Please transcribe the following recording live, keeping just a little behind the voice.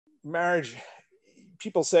marriage,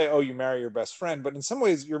 people say, oh, you marry your best friend, but in some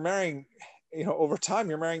ways you're marrying, over time,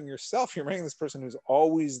 you're marrying yourself. You're marrying this person who's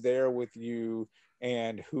always there with you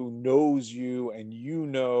and who knows you and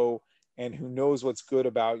and who knows what's good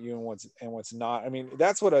about you and what's not. I mean,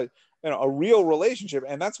 that's what a real relationship,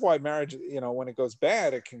 and that's why marriage, when it goes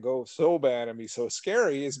bad, it can go so bad and be so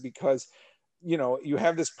scary, is because you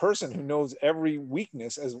have this person who knows every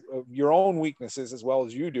weakness as your own weaknesses as well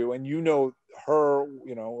as you do, and her,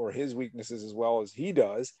 or his weaknesses as well as he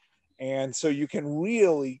does, and so you can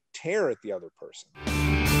really tear at the other person.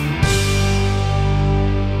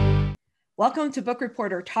 Welcome to Book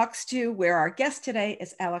Reporter Talks To, where our guest today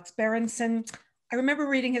is Alex Berenson. I remember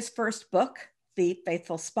reading his first book, The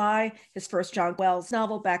Faithful Spy, his first John Wells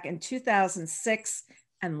novel back in 2006,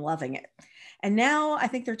 and loving it. And now I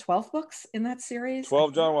think there are 12 books in that series.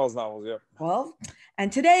 12 John Wells novels, yeah. 12.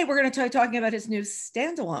 And today we're going to be talking about his new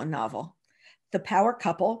standalone novel, The Power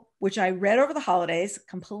Couple, which I read over the holidays,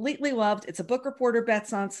 completely loved. It's a Book Reporter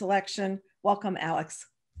Bets On selection. Welcome, Alex.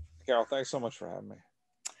 Carol, thanks so much for having me.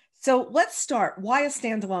 So let's start. Why a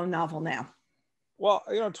standalone novel now? Well,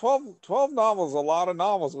 12 novels, a lot of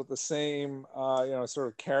novels with the same, sort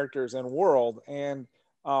of characters and world. And,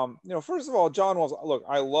 first of all, John Wells, look,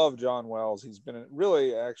 I love John Wells. He's been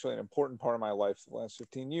really actually an important part of my life for the last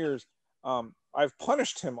 15 years. I've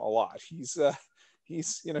punished him a lot. He's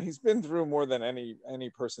been through more than any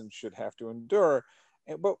person should have to endure.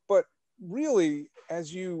 But really,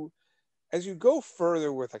 as you go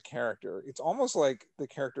further with a character, it's almost like the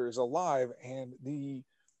character is alive, and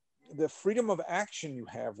the freedom of action you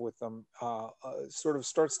have with them sort of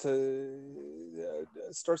starts to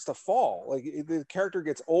fall. Like the character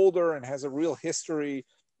gets older and has a real history,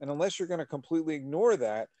 and unless you're going to completely ignore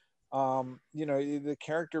that, the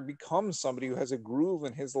character becomes somebody who has a groove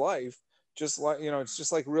in his life, just like it's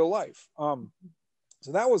just like real life. So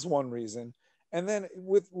that was one reason. And then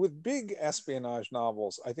with big espionage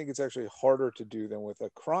novels, I think it's actually harder to do than with a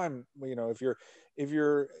crime. If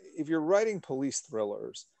you're writing police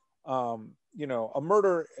thrillers, a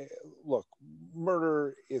murder. Look,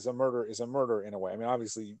 murder is a murder in a way. I mean,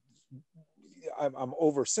 obviously, I'm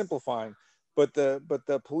oversimplifying, but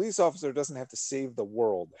the police officer doesn't have to save the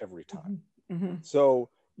world every time. Mm-hmm. So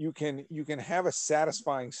you can have a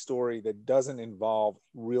satisfying story that doesn't involve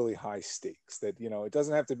really high stakes, that it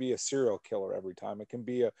doesn't have to be a serial killer every time. It can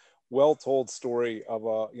be a well-told story of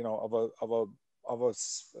a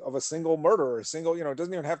single murder, or a single, it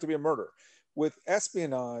doesn't even have to be a murder. With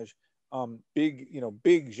espionage,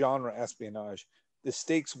 big genre espionage, the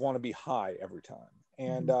stakes want to be high every time,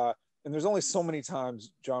 and and there's only so many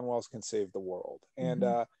times John Wells can save the world, and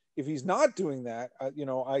if he's not doing that,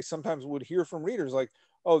 I sometimes would hear from readers like,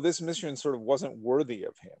 oh, this mission sort of wasn't worthy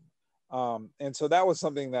of him. And so that was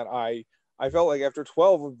something that I felt like after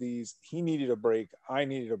 12 of these, he needed a break. I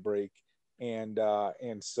needed a break. And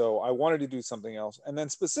so I wanted to do something else. And then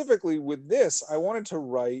specifically with this, I wanted to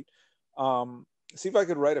write, see if I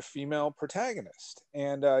could write a female protagonist.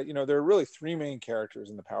 And, there are really three main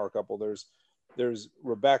characters in The Power Couple. There's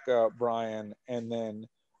Rebecca, Brian, and then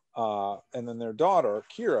their daughter,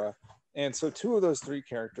 Kira. And so two of those three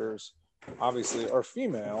characters obviously are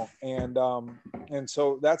female, and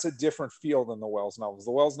so that's a different feel than the Wells novels.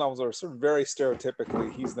 The Wells novels are sort of very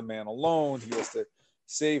stereotypically, he's the man alone, he has to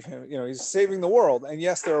save him, he's saving the world. And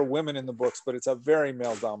yes, there are women in the books, but it's a very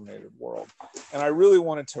male dominated world. And I really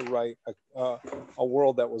wanted to write a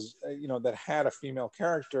world that was, that had a female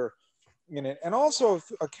character in it, and also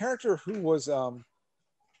a character who was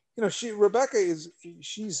Rebecca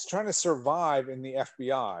she's trying to survive in the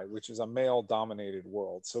FBI, which is a male dominated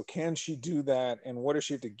world. So can she do that? And what does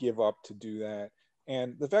she have to give up to do that?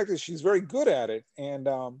 And the fact is she's very good at it, and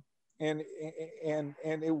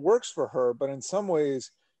it works for her. But in some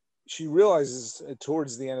ways she realizes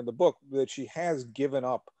towards the end of the book that she has given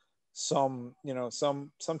up some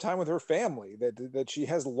time with her family, that she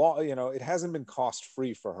has it hasn't been cost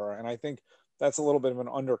free for her. And I think that's a little bit of an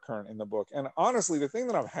undercurrent in the book. And honestly, the thing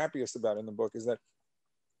that I'm happiest about in the book is that,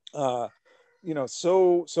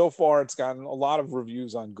 so far it's gotten a lot of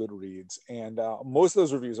reviews on Goodreads, and most of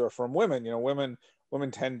those reviews are from women.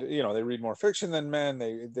 Women tend to, they read more fiction than men.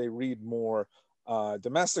 They read more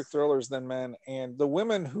domestic thrillers than men. And the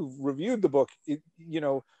women who reviewed the book,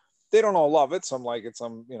 they don't all love it. Some like it,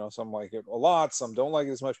 some like it a lot, some don't like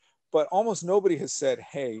it as much. But almost nobody has said,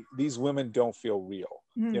 hey, these women don't feel real.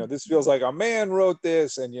 This feels like a man wrote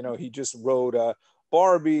this, and he just wrote a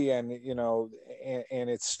Barbie, and and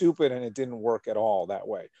it's stupid, and it didn't work at all that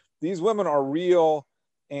way. These women are real,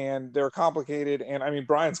 and they're complicated, and I mean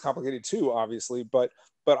Brian's complicated too, obviously, but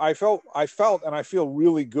I felt and I feel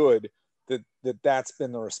really good that's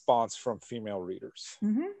been the response from female readers.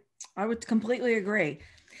 Mm-hmm. I would completely agree.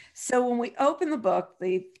 So when we open the book,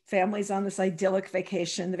 the family's on this idyllic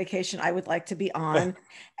vacation, the vacation I would like to be on,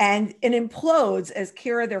 and it implodes as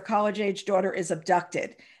Kira, their college-age daughter, is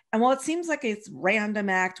abducted. And while it seems like it's random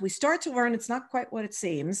act, we start to learn it's not quite what it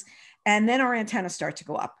seems. And then our antennas start to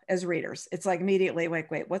go up as readers. It's like immediately,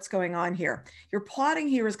 wait, what's going on here? Your plotting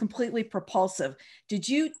here is completely propulsive. Did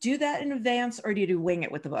you do that in advance, or did you wing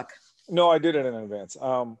it with the book? No, I did it in advance.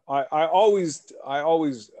 I always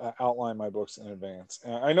outline my books in advance.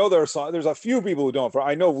 And I know there's a few people who don't.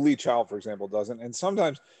 I know Lee Child, for example, doesn't. And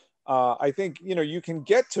sometimes I think, you can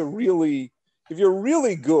get to really, if you're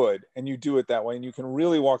really good and you do it that way and you can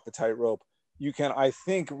really walk the tightrope, you can, I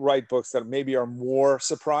think, write books that maybe are more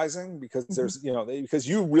surprising because there's, because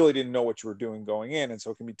you really didn't know what you were doing going in. And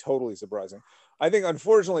so it can be totally surprising. I think,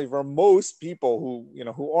 unfortunately, for most people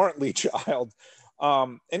who aren't Lee Child,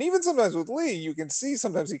 and even sometimes with Lee, you can see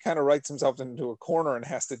sometimes he kind of writes himself into a corner and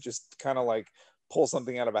has to just kind of like pull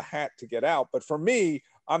something out of a hat to get out. But for me,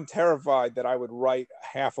 I'm terrified that I would write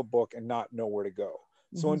half a book and not know where to go.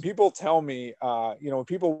 So when people tell me, when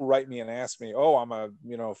people write me and ask me, oh, I'm a,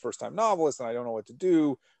 first-time novelist and I don't know what to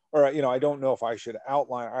do, or, I don't know if I should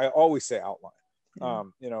outline, I always say outline.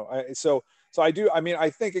 So I do. I mean, I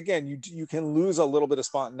think, again, you can lose a little bit of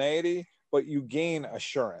spontaneity, but you gain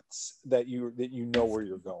assurance that you know where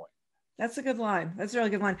you're going. That's a good line. That's a really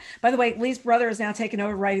good line. By the way, Lee's brother is now taking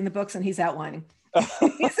over writing the books, and he's outlining.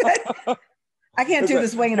 He said, I can't do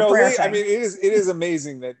this winging a prayer Lee, thing. I mean, it is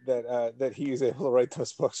amazing that he is able to write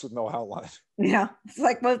those books with no outline. Yeah, it's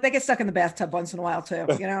like, well, they get stuck in the bathtub once in a while too.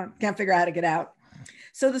 Can't figure out how to get out.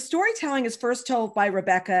 So the storytelling is first told by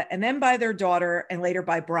Rebecca, and then by their daughter, and later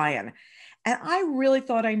by Brian. And I really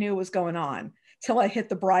thought I knew what was going on till I hit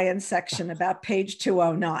the Brian section about page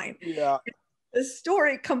 209. Yeah. The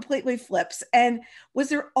story completely flips. And was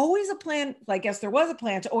there always a plan? I guess there was a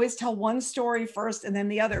plan to always tell one story first and then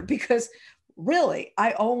the other, because really,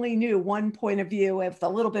 I only knew one point of view, if a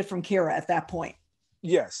little bit from Kira at that point.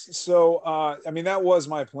 Yes. So, I mean, that was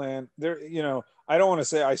my plan there. I don't want to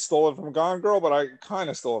say I stole it from Gone Girl, but I kind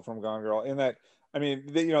of stole it from Gone Girl in that, I mean,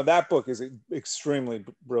 that book is extremely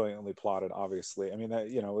brilliantly plotted, obviously. I mean,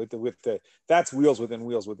 that, that's wheels within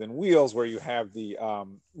wheels within wheels, where you have the,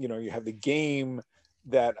 you have the game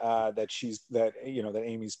that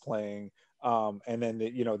Amy's playing, and then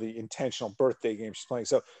the intentional birthday game she's playing.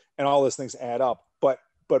 So, and all those things add up. But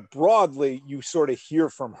broadly, you sort of hear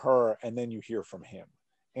from her and then you hear from him.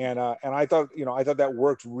 And I thought that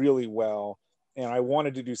worked really well. And I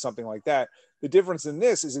wanted to do something like that. The difference in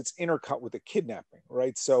this is it's intercut with the kidnapping,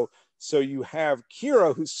 right? So you have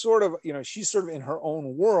Kira, who's sort of, she's sort of in her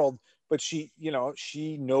own world, but she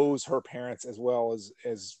knows her parents as well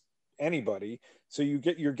as anybody. So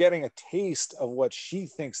you're getting a taste of what she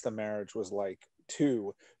thinks the marriage was like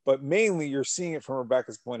too. But mainly you're seeing it from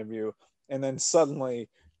Rebecca's point of view. And then suddenly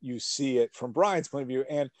you see it from Brian's point of view.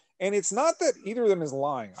 And it's not that either of them is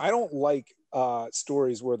lying. I don't like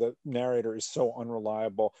stories where the narrator is so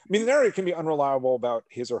unreliable. I mean, the narrator can be unreliable about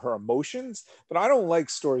his or her emotions, but I don't like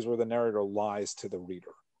stories where the narrator lies to the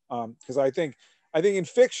reader. Because I think in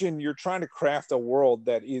fiction, you're trying to craft a world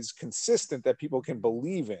that is consistent, that people can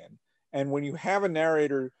believe in. And when you have a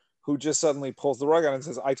narrator who just suddenly pulls the rug out and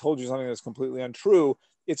says, I told you something that's completely untrue,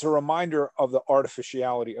 it's a reminder of the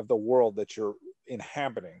artificiality of the world that you're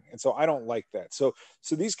inhabiting. And so I don't like that. So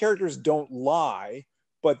these characters don't lie,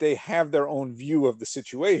 but they have their own view of the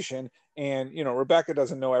situation. And, Rebecca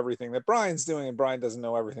doesn't know everything that Brian's doing, and Brian doesn't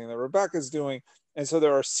know everything that Rebecca's doing. And so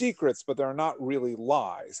there are secrets, but they're not really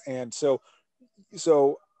lies. And so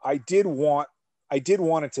I did want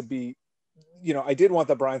it to be, I did want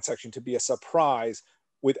the Brian section to be a surprise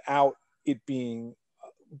without it being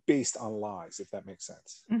based on lies, if that makes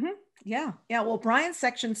sense. Mm-hmm. Yeah. Well, Brian's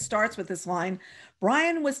section starts with this line: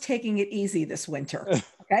 Brian was taking it easy this winter.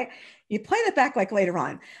 Okay. You play that back like later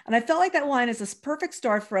on. And I felt like that line is this perfect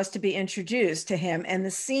start for us to be introduced to him. And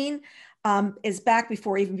the scene is back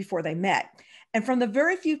even before they met. And from the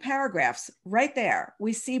very few paragraphs right there,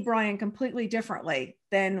 we see Brian completely differently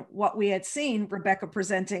than what we had seen Rebecca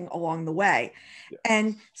presenting along the way. Yeah.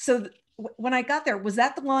 And so when I got there, was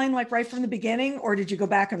that the line like right from the beginning, or did you go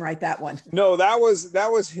back and write that one? No, that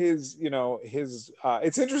was his,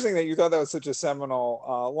 it's interesting that you thought that was such a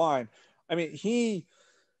seminal line. I mean, he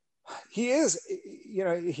is,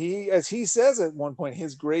 as he says at one point,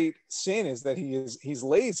 his great sin is that he's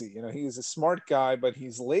lazy. He is a smart guy, but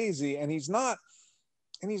he's lazy, and he's not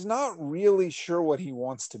really sure what he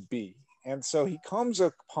wants to be. And so he comes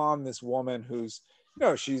upon this woman who's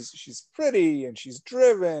she's pretty and she's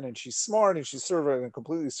driven and she's smart and she's sort of in a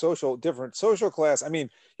completely different social class. I mean,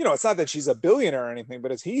 it's not that she's a billionaire or anything,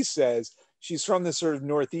 but as he says, she's from this sort of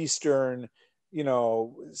Northeastern,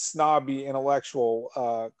 snobby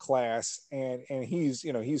intellectual class, and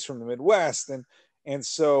he's from the Midwest, and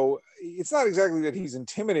so it's not exactly that he's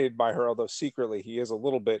intimidated by her, although secretly he is a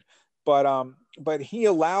little bit, but he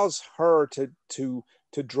allows her to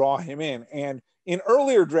draw him in. And in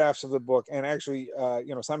earlier drafts of the book, and actually,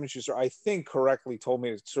 Simon Schuster, I think, correctly told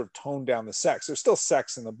me to sort of tone down the sex. There's still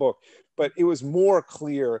sex in the book, but it was more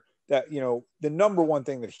clear that, the number one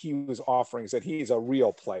thing that he was offering is that he's a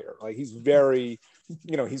real player. Like he's very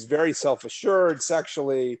self-assured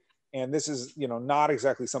sexually. And this is, not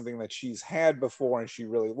exactly something that she's had before, and she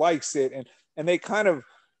really likes it. And they kind of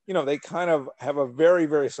have a very,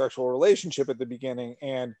 very sexual relationship at the beginning.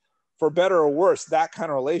 And for better or worse, that kind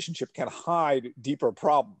of relationship can hide deeper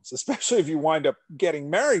problems, especially if you wind up getting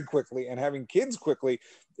married quickly and having kids quickly.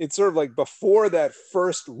 It's sort of like before that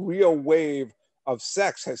first real wave of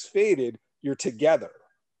sex has faded, you're together.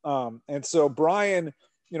 And so Brian's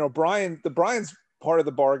part of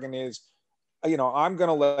the bargain is, I'm going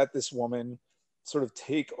to let this woman sort of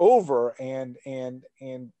take over, and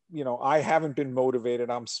I haven't been motivated.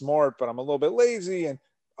 I'm smart, but I'm a little bit lazy, and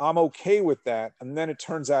I'm okay with that. And then it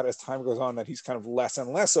turns out as time goes on that he's kind of less and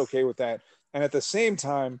less okay with that. And at the same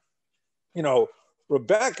time,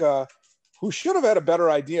 Rebecca, who should have had a better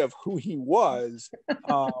idea of who he was,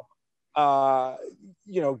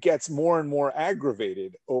 gets more and more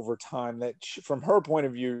aggravated over time, that from her point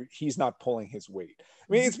of view, he's not pulling his weight.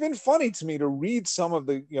 I mean, it's been funny to me to read some of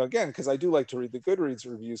the, again, because I do like to read the Goodreads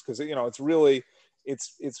reviews, because, it's really,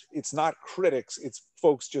 it's not critics, it's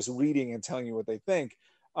folks just reading and telling you what they think.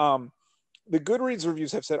 The Goodreads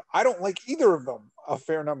reviews have said, I don't like either of them. A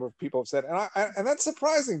fair number of people have said, and that's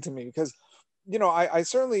surprising to me, because, I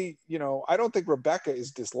certainly, I don't think Rebecca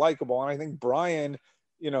is dislikable. And I think Brian,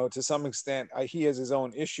 to some extent, he has his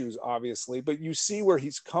own issues, obviously, but you see where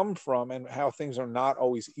he's come from and how things are not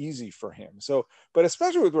always easy for him. So, but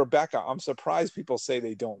especially with Rebecca, I'm surprised people say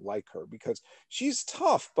they don't like her, because she's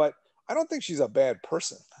tough, but I don't think she's a bad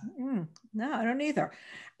person. No, I don't either.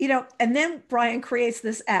 And then Brian creates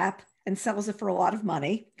this app and sells it for a lot of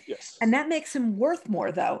money. Yes. And that makes him worth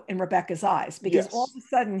more, though, in Rebecca's eyes, because all of a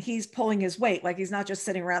sudden he's pulling his weight. Like he's not just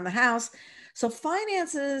sitting around the house. So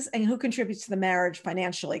finances and who contributes to the marriage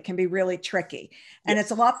financially can be really tricky. And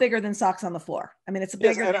it's a lot bigger than socks on the floor. I mean, it's a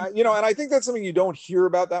bigger. And I think that's something you don't hear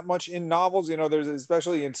about that much in novels. There's,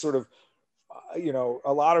 especially in sort of,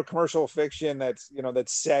 a lot of commercial fiction that's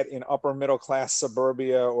set in upper middle class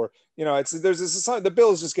suburbia, or there's this, the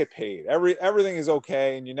bills just get paid, everything is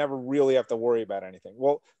okay, and you never really have to worry about anything.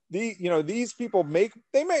 Well, these people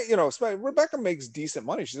Rebecca makes decent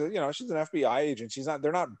money. She's she's an FBI agent.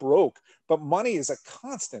 They're not broke, but money is a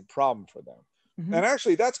constant problem for them. Mm-hmm. And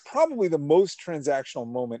actually, that's probably the most transactional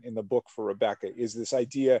moment in the book for Rebecca, is this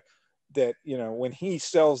idea that when he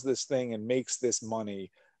sells this thing and makes this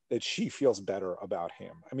money, that she feels better about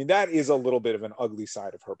him. I mean, that is a little bit of an ugly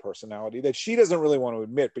side of her personality that she doesn't really want to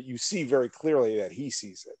admit, but you see very clearly that he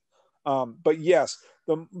sees it. But yes,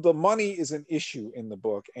 the money is an issue in the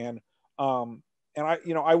book, and I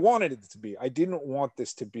wanted it to be. I didn't want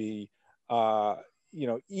this to be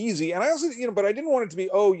easy, and I also but I didn't want it to be,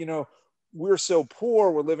 we're so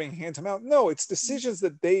poor, we're living hand to mouth. No, it's decisions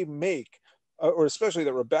that they make, or especially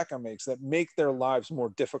that Rebecca makes, that make their lives more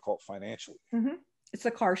difficult financially. Mm-hmm. It's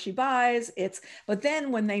the car she buys. But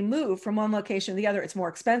then when they move from one location to the other, it's more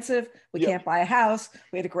expensive. We can't buy a house.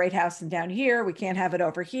 We had a great house down here. We can't have it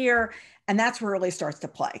over here. And that's where it really starts to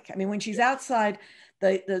plague. I mean, when she's outside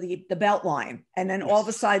the belt line, and then all of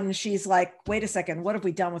a sudden she's like, wait a second, what have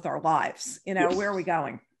we done with our lives? Where are we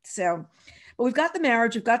going? So, but we've got the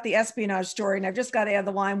marriage, we've got the espionage story. And I've just got to add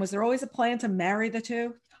the line, was there always a plan to marry the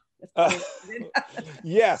two?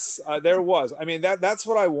 Yes, there was. I mean, that's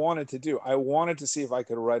what I wanted to do. I wanted to see if I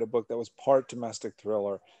could write a book that was part domestic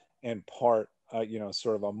thriller and part,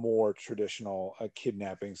 sort of a more traditional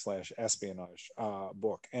kidnapping / espionage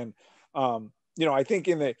book. And, I think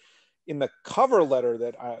in the cover letter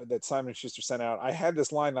that Simon Schuster sent out, I had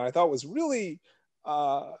this line that I thought was really,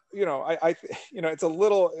 it's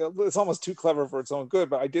almost too clever for its own good,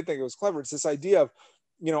 but I did think it was clever. It's this idea of,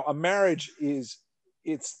 a marriage is,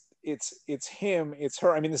 it's him, it's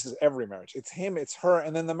her. I mean, this is every marriage. It's him, it's her,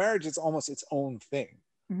 and then the marriage is almost its own thing,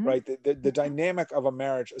 mm-hmm. right? The dynamic of a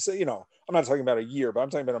marriage. So, I'm not talking about a year, but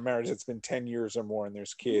I'm talking about a marriage that's been 10 years or more, and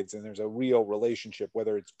there's kids, and there's a real relationship,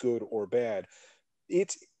 whether it's good or bad.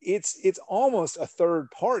 It's almost a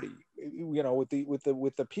third party, with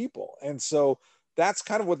the people, and so that's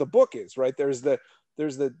kind of what the book is, right? There's the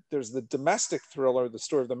there's the domestic thriller, the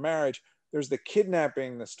story of the marriage. There's the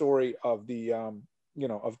kidnapping, the story of the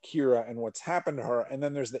of Kira and what's happened to her, and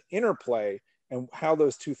then there's the interplay and how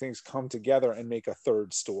those two things come together and make a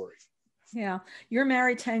third story. Yeah. You're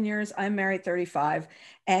married 10 years. I'm married 35.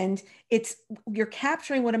 And you're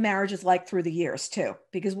capturing what a marriage is like through the years too,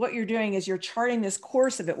 because what you're doing is you're charting this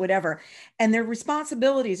course of it, whatever, and their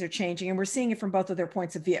responsibilities are changing. And we're seeing it from both of their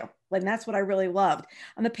points of view. And that's what I really loved.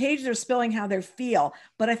 On the page, they're spilling how they feel,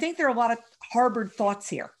 but I think there are a lot of harbored thoughts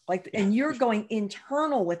here. And you're going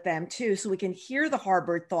internal with them too, so we can hear the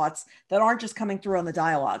harbored thoughts that aren't just coming through on the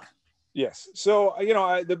dialogue. Yes. So,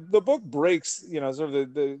 the book breaks, sort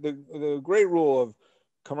of the great rule of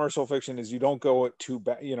commercial fiction is you don't go too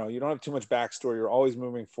back, you don't have too much backstory. You're always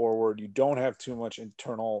moving forward. You don't have too much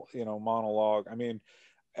internal, monologue. I mean,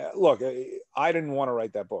 look, I didn't want to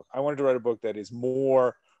write that book. I wanted to write a book that is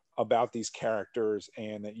more about these characters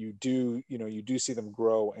and that you do see them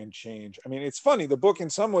grow and change. I mean, it's funny. The book in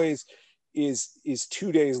some ways is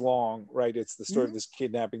 2 days long, right? It's the story of this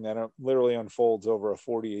kidnapping that literally unfolds over a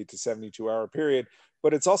 48 to 72 hour period,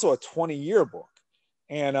 but it's also a 20-year book.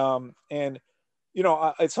 And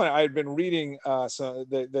it's funny. I had been reading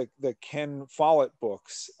the Ken Follett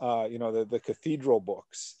books, the Cathedral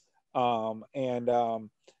books, and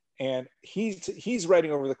he's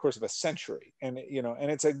writing over the course of a century, and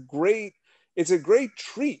it's a great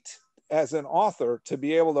treat as an author to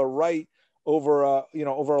be able to write over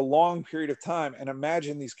a long period of time and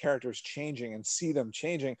imagine these characters changing and see them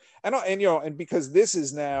changing. And because this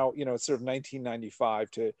is now, it's sort of 1995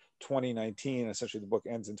 to 2019, essentially the book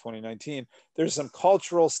ends in 2019. There's some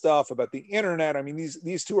cultural stuff about the internet. I mean,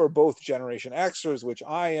 these two are both Generation Xers, which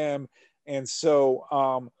I am. And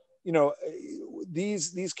so,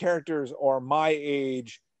 these characters are my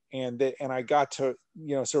age, and I got to,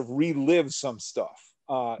 sort of relive some stuff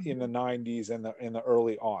in the 90s and in the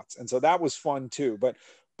early aughts. And so that was fun too. But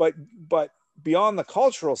beyond the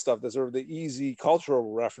cultural stuff, the sort of the easy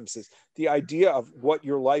cultural references, the idea of what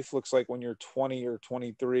your life looks like when you're 20 or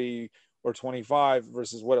 23 or 25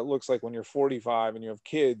 versus what it looks like when you're 45 and you have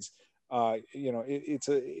kids,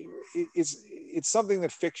 it's something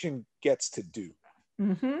that fiction gets to do.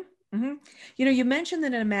 Mm-hmm. Mm-hmm. You mentioned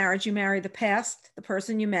that in a marriage, you marry the past, the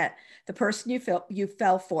person you met, the person you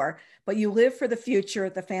fell for, but you live for the future,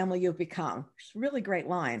 the family you've become. It's a really great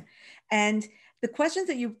line. And the questions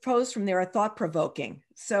that you pose from there are thought-provoking.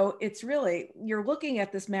 So it's really, you're looking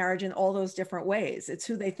at this marriage in all those different ways. It's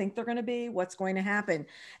who they think they're going to be, what's going to happen.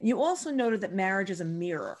 And you also noted that marriage is a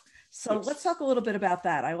mirror. So Yes. Let's talk a little bit about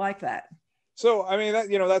that. I like that. So, I mean,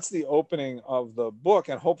 that's the opening of the book,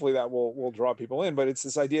 and hopefully that will draw people in. But it's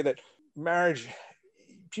this idea that marriage,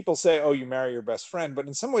 people say, oh, you marry your best friend. But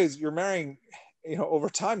in some ways, you're marrying, over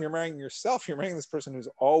time, you're marrying yourself. You're marrying this person who's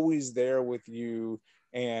always there with you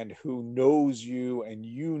and who knows you and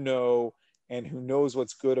and who knows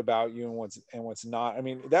what's good about you and what's not. I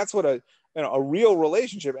mean, that's what a real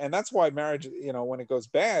relationship. And that's why marriage, when it goes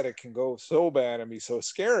bad, it can go so bad and be so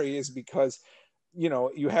scary, is because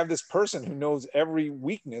you have this person who knows every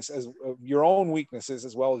weakness as your own weaknesses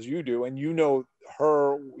as well as you do, and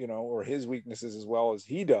her, or his weaknesses as well as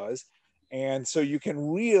he does, and so you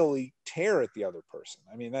can really tear at the other person.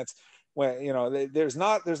 I mean, that's when there's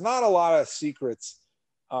not a lot of secrets,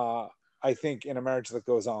 I think, in a marriage that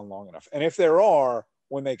goes on long enough, and if there are,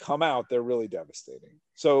 when they come out, they're really devastating.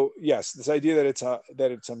 So yes, this idea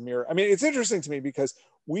that it's a mirror. I mean, it's interesting to me because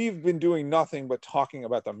we've been doing nothing but talking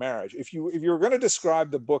about the marriage. If you were going to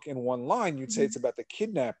describe the book in one line, you'd say it's about the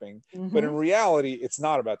kidnapping, but in reality, it's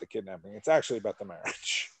not about the kidnapping. It's actually about the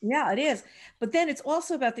marriage. Yeah, it is. But then it's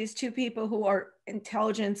also about these two people who are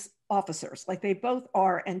intelligence officers, like they both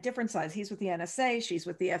are, and different sides. He's with the NSA, she's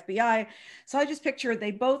with the FBI. So I just picture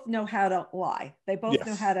they both know how to lie. They both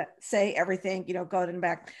know how to say everything, go and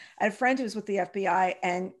back. I had a friend who was with the FBI,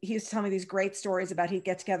 and he used to tell me these great stories about he'd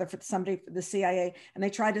get together for somebody for the CIA, and they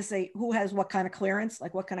tried to say who has what kind of clearance,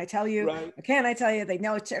 like what can I tell you? Right. What can I tell you?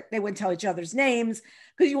 They wouldn't tell each other's names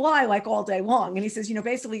because you lie like all day long. And he says,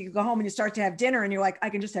 basically you go home and you start to have dinner and you're like, I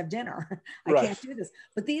can just have dinner. I can't do this.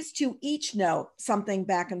 But these two each know something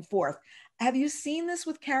back and forth. Have you seen this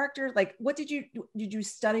with characters? Like, did you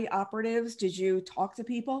study operatives? Did you talk to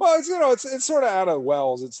people? Well, it's sort of out of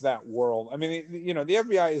Wells. It's that world. I mean, the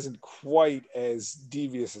FBI isn't quite as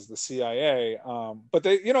devious as the CIA, but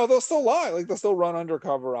they'll still lie. Like, they'll still run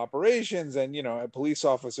undercover operations, and police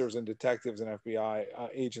officers and detectives and FBI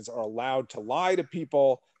agents are allowed to lie to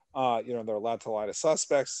people. They're allowed to lie to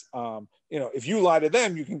suspects. If you lie to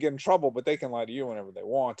them, you can get in trouble, but they can lie to you whenever they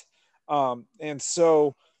want. And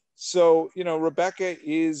so So, Rebecca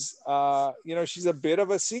is, she's a bit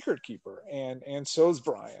of a secret keeper, and so's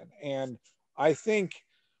Brian. And I think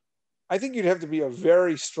you'd have to be a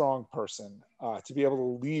very strong person to be able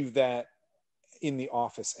to leave that in the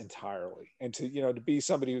office entirely, and to be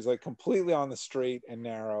somebody who's like completely on the straight and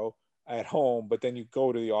narrow at home, but then you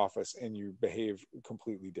go to the office and you behave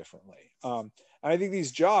completely differently. And I think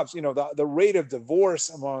these jobs, the rate of divorce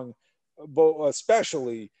among both,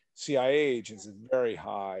 especially CIA agents, is very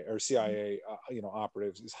high, or CIA,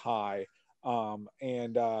 operatives is high.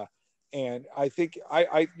 And I think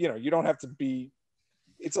you don't have to be.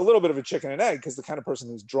 It's a little bit of a chicken and egg, because the kind of person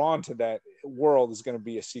who's drawn to that world is going to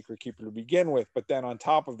be a secret keeper to begin with. But then on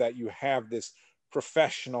top of that, you have this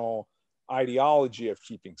professional ideology of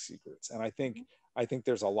keeping secrets. And I think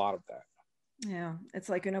there's a lot of that. Yeah. It's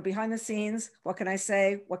like, behind the scenes, what can I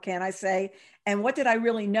say? What can I say? And what did I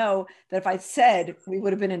really know that if I said, we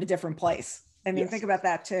would have been in a different place? I mean, Yes. Think about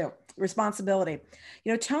that too. Responsibility.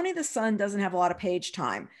 Tony the son doesn't have a lot of page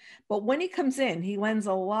time, but when he comes in, he lends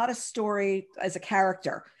a lot of story as a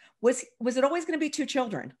character. Was it always going to be two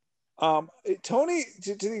children? Tony,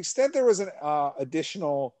 to the extent there was an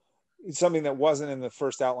additional, something that wasn't in the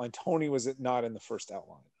first outline, Tony was not in the first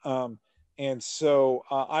outline. And so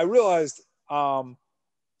I realized, I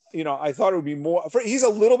thought it would be more, he's a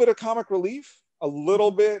little bit of comic relief, a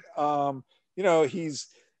little bit, and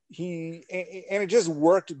it just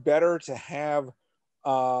worked better to have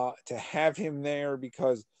him there,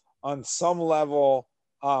 because on some level,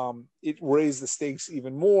 it raised the stakes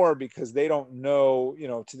even more, because they don't know,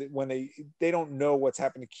 when they don't know what's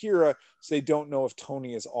happened to Kira, so they don't know if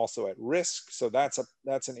Tony is also at risk. So that's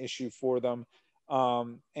an issue for them.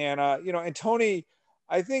 And Tony,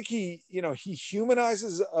 I think he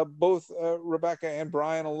humanizes both Rebecca and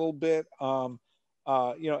Brian a little bit.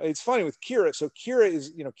 It's funny with Kira. So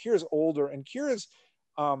Kira's older, and Kira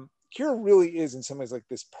really is in some ways like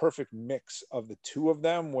this perfect mix of the two of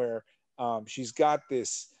them, where she's got the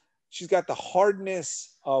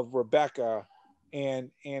hardness of Rebecca,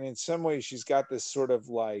 and in some ways she's got this sort of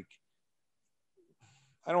like,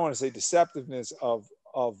 I don't want to say deceptiveness of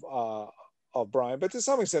Brian, but to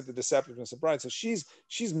some extent the deceptiveness of Brian. So she's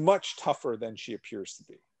much tougher than she appears to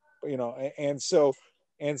be, and so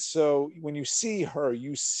when you see her,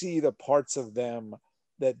 you see the parts of them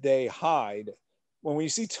that they hide. When you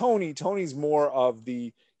see Tony's more of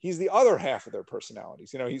he's the other half of their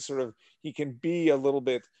personalities. He can be a little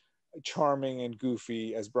bit charming and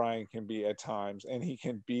goofy, as Brian can be at times, and he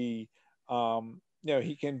can be sort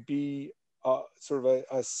of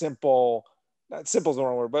a simple, not simple is the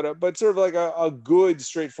wrong word, but sort of like a good,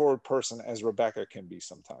 straightforward person, as Rebecca can be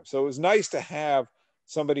sometimes. So it was nice to have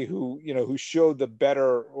somebody who showed the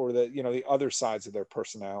better, or the other sides of their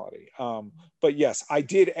personality. But yes, I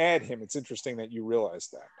did add him. It's interesting that you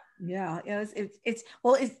realized that. Yeah,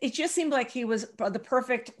 it just seemed like he was the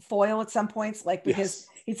perfect foil at some points, like, because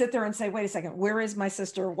he'd sit there and say, wait a second, where is my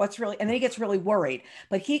sister? What's really, and then he gets really worried,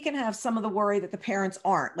 but he can have some of the worry that the parents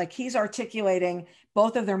aren't. Like, he's articulating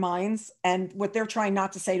both of their minds, and what they're trying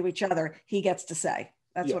not to say to each other, he gets to say.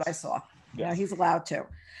 That's what I saw. Yes. He's allowed to.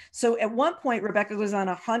 So at one point, Rebecca goes on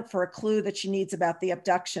a hunt for a clue that she needs about the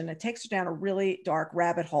abduction. It takes her down a really dark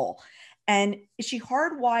rabbit hole. And is she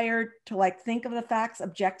hardwired to think of the facts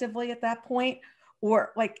objectively at that point?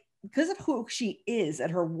 Or because of who she is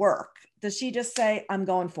at her work, does she just say, I'm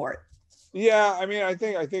going for it? Yeah. I mean, I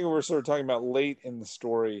think we're sort of talking about late in the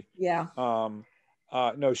story. Yeah.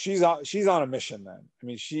 No, she's on a mission then. I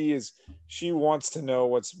mean, she wants to know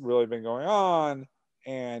what's really been going on.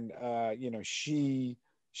 And, she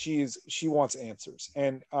wants answers.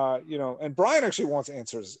 And, and Brian actually wants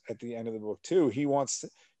answers at the end of the book too. He wants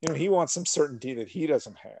some certainty that he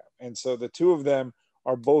doesn't have. And so the two of them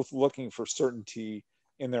are both looking for certainty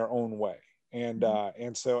in their own way. And,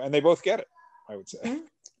 and they both get it, I would say. Mm-hmm.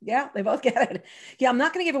 Yeah, they both get it. Yeah, I'm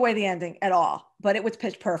not going to give away the ending at all, but it was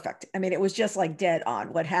pitch perfect. I mean, it was just dead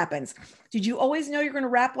on what happens. Did you always know you're going to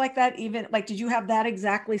wrap like that? Even did you have that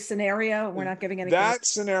exactly scenario? We're not giving any. That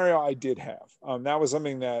scenario I did have. That was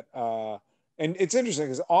something that, and it's interesting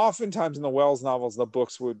because oftentimes in the Wells novels, the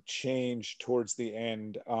books would change towards the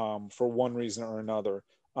end for one reason or another.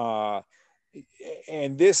 And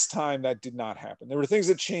this time that did not happen. There were things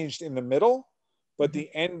that changed in the middle, but the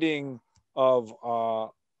ending of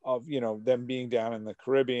them being down in the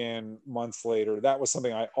Caribbean months later, that was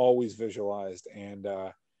something I always visualized, and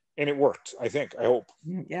it worked. I hope.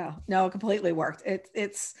 Yeah, no, it completely worked.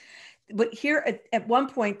 It's but here at one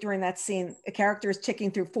point during that scene, a character is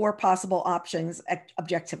ticking through 4 possible options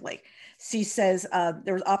objectively. She says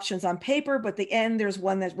there's options on paper, but at the end there's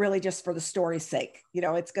one that's really just for the story's sake. You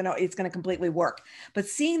know, it's gonna completely work. But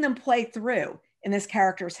seeing them play through in this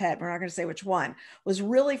character's head, we're not going to say which one, was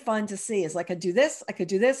really fun to see. Is like, I could do this, I could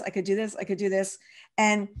do this, I could do this, I could do this.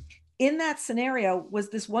 And in that scenario, was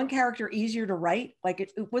this one character easier to write? Like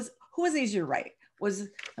it was, who was easier to write? Was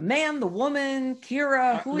a man, the woman,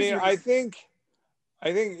 Kira? Who I mean, was I think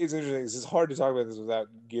it's interesting. It's hard to talk about this without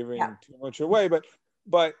giving too much away, but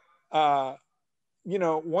you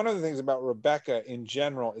know, one of the things about Rebecca in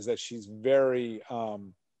general is that she's very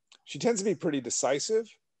she tends to be pretty decisive,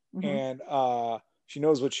 and she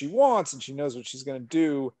knows what she wants and she knows what she's going to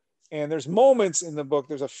do. And there's moments in the book,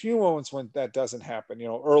 there's a few moments when that doesn't happen. You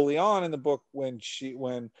know, early on in the book when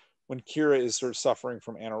Kira is sort of suffering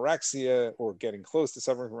from anorexia or getting close to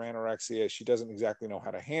suffering from anorexia, she doesn't exactly know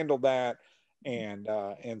how to handle that. And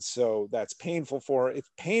so that's painful for her.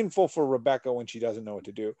 It's painful for Rebecca when she doesn't know what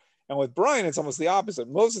to do. And with Brian, it's almost the opposite.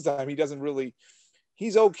 Most of the time, he doesn't really,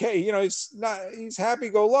 he's okay. You know, he's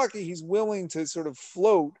happy-go-lucky. He's willing to sort of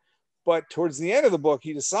float. But towards the end of the book,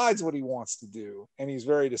 he decides what he wants to do, and he's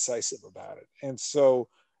very decisive about it. And so,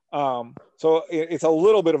 it's a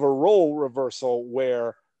little bit of a role reversal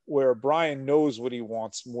where Brian knows what he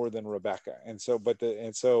wants more than Rebecca. And so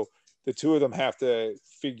the two of them have to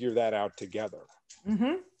figure that out together.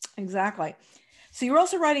 Exactly. So you're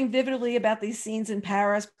also writing vividly about these scenes in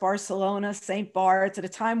Paris, Barcelona, St. Bart's at a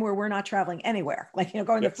time where we're not traveling anywhere, like, you know,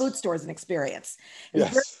 going to food stores and experience. It's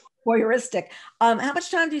very voyeuristic. How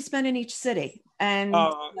much time do you spend in each city? And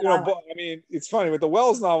you know, I mean, it's funny with the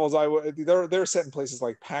Wells novels. They're set in places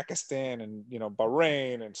like Pakistan and, you know,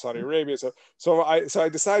 Bahrain and Saudi Arabia. So I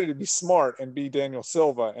decided to be smart and be Daniel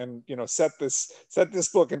Silva and, you know, set this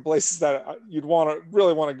book in places that you'd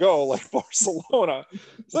really want to go, like Barcelona.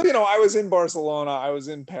 So, you know, I was in Barcelona, I was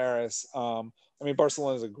in Paris. I mean,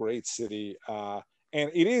 Barcelona is a great city, and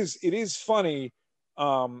it is funny.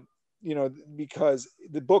 You know, because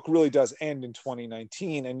the book really does end in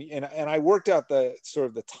 2019, and I worked out the sort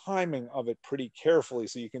of the timing of it pretty carefully,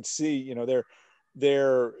 so you can see, you know,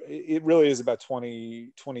 it really is about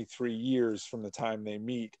 23 years from the time they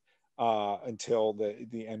meet until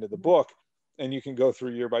the end of the book, and you can go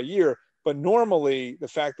through year by year. But normally, the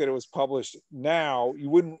fact that it was published now, you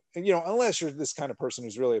wouldn't, you know, unless you're this kind of person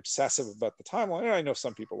who's really obsessive about the timeline. And I know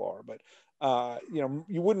some people are, but you know,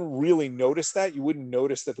 you wouldn't really notice that. You wouldn't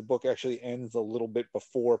notice that the book actually ends a little bit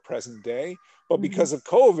before present day. But because of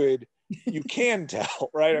COVID, you can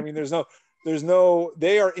tell, right? I mean, there's no.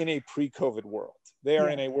 They are in a pre-COVID world. They are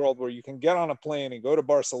in a world where you can get on a plane and go to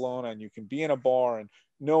Barcelona, and you can be in a bar and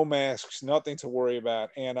no masks, nothing to worry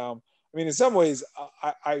about. And I mean, in some ways,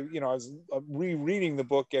 I was rereading the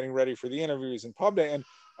book, getting ready for the interviews and pub day, and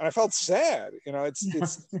I felt sad. You know,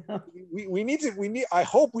 we need. I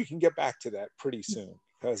hope we can get back to that pretty soon,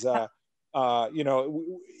 because you know,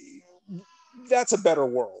 that's a better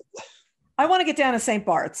world. I want to get down to St.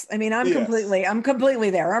 Bart's. I mean, I'm completely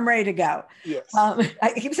there. I'm ready to go. Yes.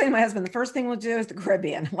 I keep saying to my husband, the first thing we'll do is the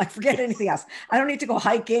Caribbean. I'm like, forget anything else. I don't need to go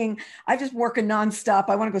hiking. I just working nonstop.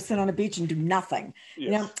 I want to go sit on a beach and do nothing. Yes.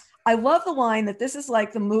 You know, I love the line that this is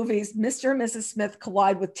like the movies Mr. and Mrs. Smith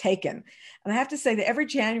collide with Taken. And I have to say that every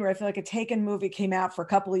January, I feel like a Taken movie came out for a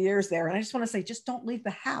couple of years there. And I just want to say, just don't leave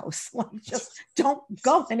the house. Like, just don't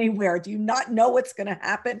go anywhere. Do you not know what's going to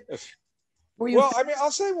happen? Well, I mean,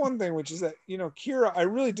 I'll say one thing, which is that, you know, Kira, I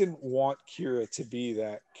really didn't want Kira to be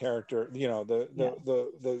that character, you know,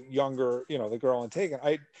 the younger, you know, the girl in Taken.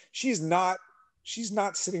 She's not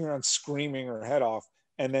sitting around screaming her head off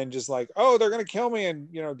and then just like, oh, they're going to kill me and,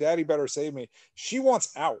 you know, daddy better save me. She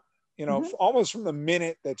wants out, you know, almost from the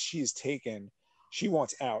minute that she's taken, she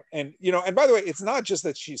wants out. And, you know, and by the way, it's not just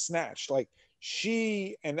that she's snatched, like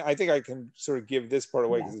and I think I can sort of give this part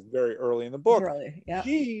away because it's very early in the book.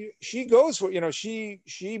 She goes for, you know, she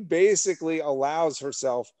basically allows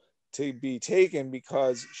herself to be taken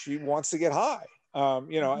because she wants to get high,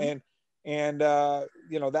 you know, and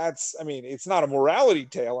you know, that's, I mean, it's not a morality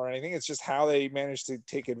tale or anything. It's just how they managed to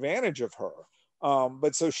take advantage of her.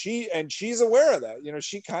 But so she's aware of that, you know,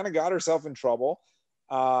 she kind of got herself in trouble.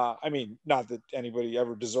 I mean, not that anybody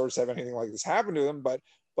ever deserves to have anything like this happen to them, but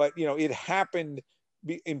you know, it happened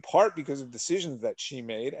in part because of decisions that she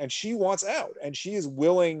made, and she wants out, and she is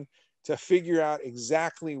willing to figure out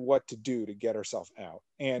exactly what to do to get herself out,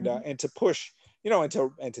 and to push, you know,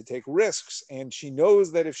 and to take risks. And she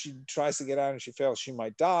knows that if she tries to get out and she fails, she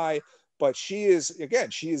might die. But she is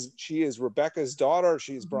Rebecca's daughter.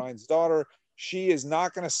 She is Brian's daughter. She is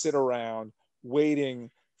not going to sit around waiting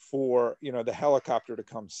for, you know, the helicopter to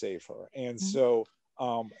come save her. And Mhm. so,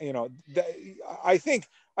 you know, I think,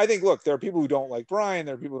 look, there are people who don't like Brian,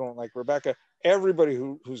 there are people who don't like Rebecca. Everybody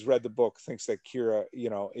who's read the book thinks that Kira, you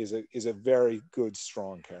know, is a very good,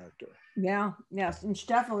 strong character. Yeah, yes, and she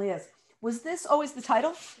definitely is. Was this always the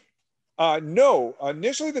title? No,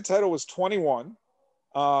 initially the title was 21,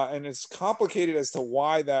 and it's complicated as to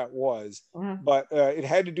why that was, Mhm. but it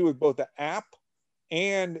had to do with both the app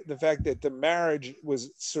and the fact that the marriage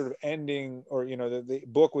was sort of ending, or, you know, the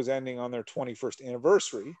book was ending on their 21st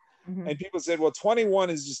anniversary. Mhm. And people said, well, 21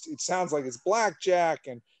 is just, it sounds like it's blackjack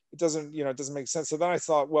and it doesn't, you know, it doesn't make sense. So then I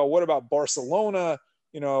thought, well, what about Barcelona?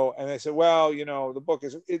 You know, and they said, well, you know, the book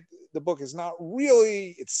is not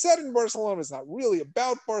really, it's set in Barcelona, it's not really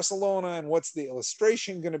about Barcelona, and what's the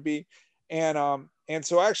illustration going to be? And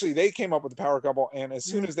so actually they came up with the power couple, and as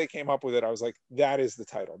soon as they came up with it, I was like, that is the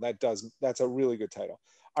title. That's a really good title.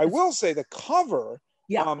 I will say the cover,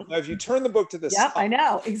 Yeah. if you turn the book to the Yeah, I side,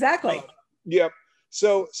 know exactly. yep.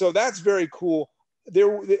 So that's very cool.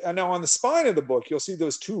 Now on the spine of the book, you'll see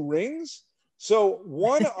those two rings. So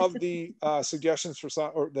one of the suggestions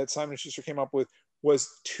that Simon & Schuster came up with was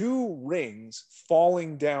two rings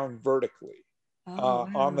falling down vertically Oh,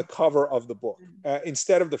 on the wow. cover of the book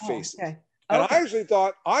instead of the Oh, faces. okay. And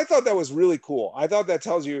Okay. I thought that was really cool. I thought that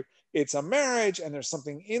tells you it's a marriage and there's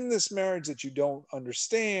something in this marriage that you don't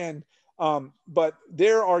understand. But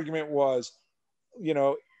their argument was, you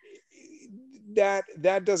know,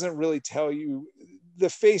 that doesn't really tell you. The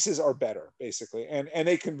faces are better, basically, and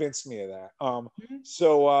they convinced me of that.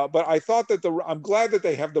 But I thought that I'm glad that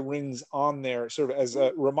they have the rings on there, sort of as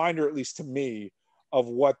a reminder, at least to me, of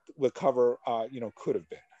what the cover, you know, could have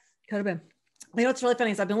been. Could have been. You know what's really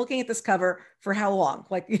funny is I've been looking at this cover for how long?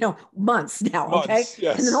 Like, you know, months now. Okay. Months, And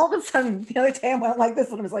then yes. all of a sudden the other day I went like this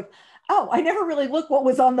and I was like, oh, I never really looked what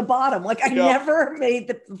was on the bottom. Like I Yep. never made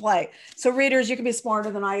the play. So readers, you can be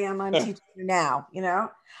smarter than I am. I'm teaching you now, you know?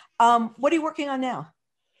 What are you working on now?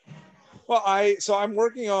 Well, I'm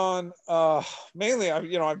working on mainly,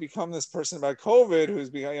 I've become this person about COVID who's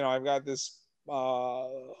become, you know, I've got this, you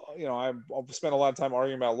know, I've spent a lot of time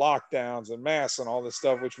arguing about lockdowns and masks and all this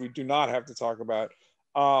stuff, which we do not have to talk about.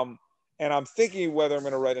 And I'm thinking whether I'm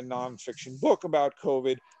going to write a nonfiction book about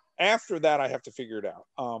COVID. After that, I have to figure it out.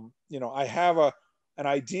 You know, I have an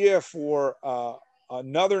idea for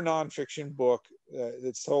another nonfiction book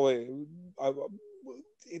that's totally, I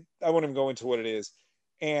won't even go into what it is.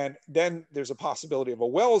 And then there's a possibility of a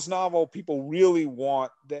Wells novel. People really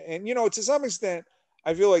want that. And, you know, to some extent,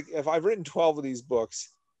 I feel like if I've written 12 of these books,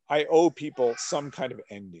 I owe people some kind of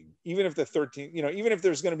ending. Even if the 13th, you know, even if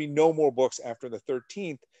there's going to be no more books after the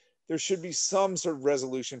 13th, there should be some sort of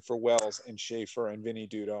resolution for Wells and Schaefer and Vinnie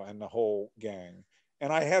Dudo and the whole gang.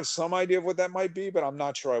 And I have some idea of what that might be, but I'm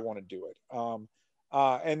not sure I want to do it.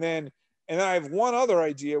 And then I have one other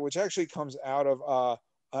idea, which actually comes out of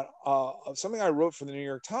something I wrote for the New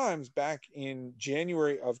York Times back in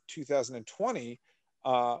January of 2020,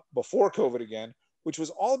 before COVID again, which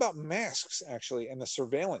was all about masks actually and the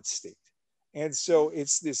surveillance state. And so it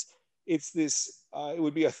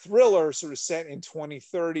would be a thriller sort of set in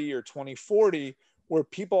 2030 or 2040 where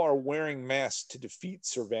people are wearing masks to defeat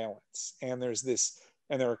surveillance. And there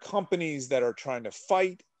are companies that are trying to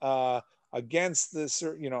fight against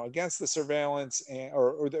against the surveillance,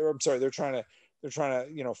 they're trying to,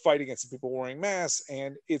 you know, fight against the people wearing masks.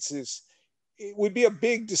 And it would be a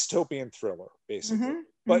big dystopian thriller, basically.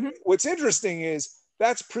 But what's interesting is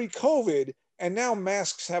that's pre-COVID, and now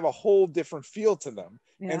masks have a whole different feel to them.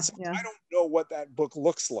 Yeah, And so yeah. I don't know what that book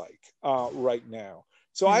looks like right now.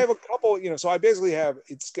 So I have a couple, you know, so I basically have,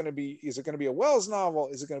 is it going to be a Wells novel?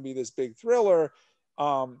 Is it going to be this big thriller?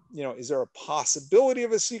 You know, is there a possibility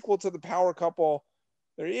of a sequel to The Power Couple?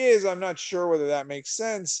 There is. I'm not sure whether that makes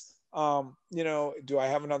sense. You know, do I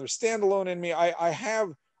have another standalone in me?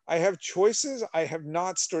 I have choices. I have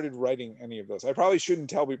not started writing any of those. I probably shouldn't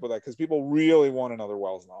tell people that because people really want another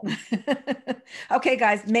Wells novel. Okay,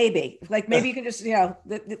 guys, maybe you can just, you know,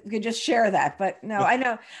 you can just share that. But no, I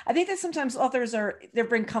know. I think that sometimes authors they're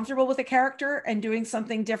being comfortable with a character and doing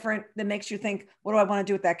something different that makes you think, what do I want to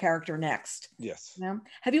do with that character next? Yes. You know?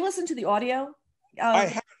 Have you listened to the audio? I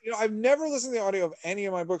have, you know, I've never listened to the audio of any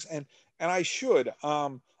of my books, and I should.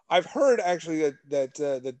 I've heard actually that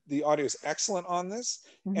the audio is excellent on this,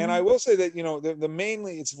 and I will say that, you know, the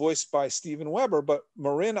mainly it's voiced by Steven Weber, but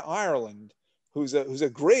Marin Ireland, who's a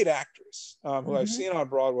great actress, who I've seen on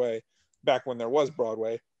Broadway back when there was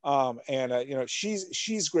Broadway, you know,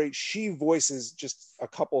 she's great. She voices just a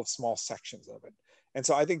couple of small sections of it, and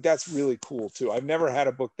so I think that's really cool too. I've never had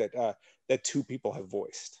a book that two people have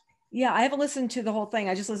voiced. Yeah, I haven't listened to the whole thing.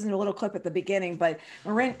 I just listened to a little clip at the beginning, but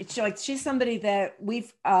Marin, she's somebody that we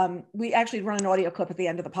actually run an audio clip at the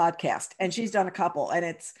end of the podcast, and she's done a couple, and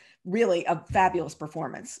it's really a fabulous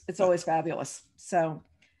performance. It's always fabulous. So,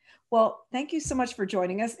 well, thank you so much for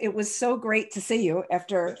joining us. It was so great to see you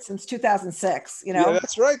since 2006, you know? Yeah,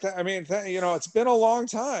 that's right. I mean, it's been a long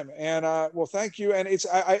time, and well, thank you. And it's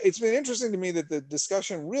been interesting to me that the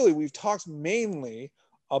discussion, really, we've talked mainly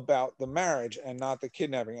about the marriage and not the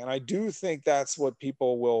kidnapping. And I do think that's what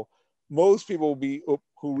most people will be,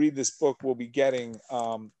 who read this book will be getting,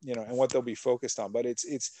 and what they'll be focused on. But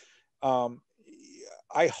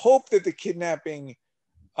I hope that the kidnapping,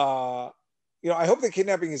 I hope the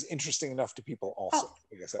kidnapping is interesting enough to people also.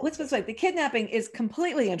 Let's put it this way, the kidnapping is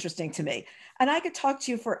completely interesting to me. And I could talk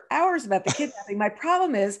to you for hours about the kidnapping. My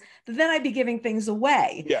problem is that then I'd be giving things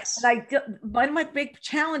away. Yes. And one of my big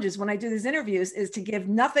challenges when I do these interviews is to give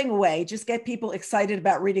nothing away, just get people excited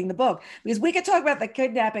about reading the book. Because we could talk about the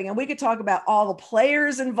kidnapping and we could talk about all the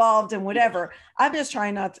players involved and whatever. I'm just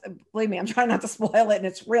trying not to, believe me, I'm trying not to spoil it, and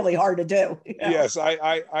it's really hard to do. Yes,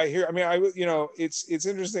 I hear. I mean, it's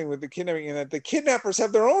interesting with the kidnapping in that the kidnappers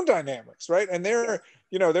have their own dynamics, right? And they're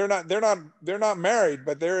not married,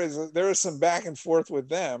 but there is some back and forth with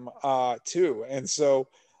them too. And so,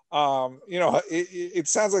 it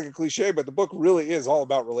sounds like a cliche, but the book really is all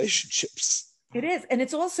about relationships. It is. And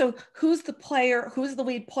it's also who's the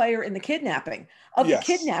lead player in the kidnapping of the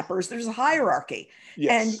kidnappers. There's a hierarchy.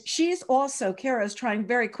 Yes. And she's also, Kara's trying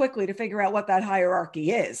very quickly to figure out what that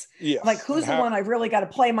hierarchy is. Yes. Like, who's the one I've really got to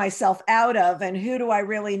play myself out of, and who do I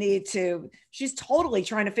really need to, she's totally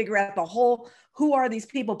trying to figure out who are these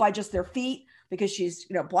people by just their feet, because she's,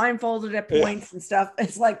 blindfolded at points and stuff.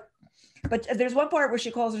 It's like, but there's one part where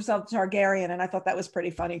she calls herself Targaryen, and I thought that was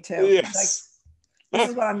pretty funny too. Yes. Like,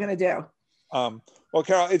 this is what I'm going to do. Well,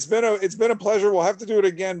 Carol, it's been a pleasure. We'll have to do it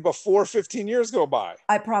again before 15 years go by.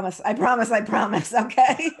 I promise.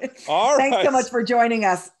 Okay. All right. Thanks so much for joining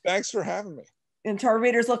us. Thanks for having me. And to our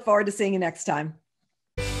readers, look forward to seeing you next time.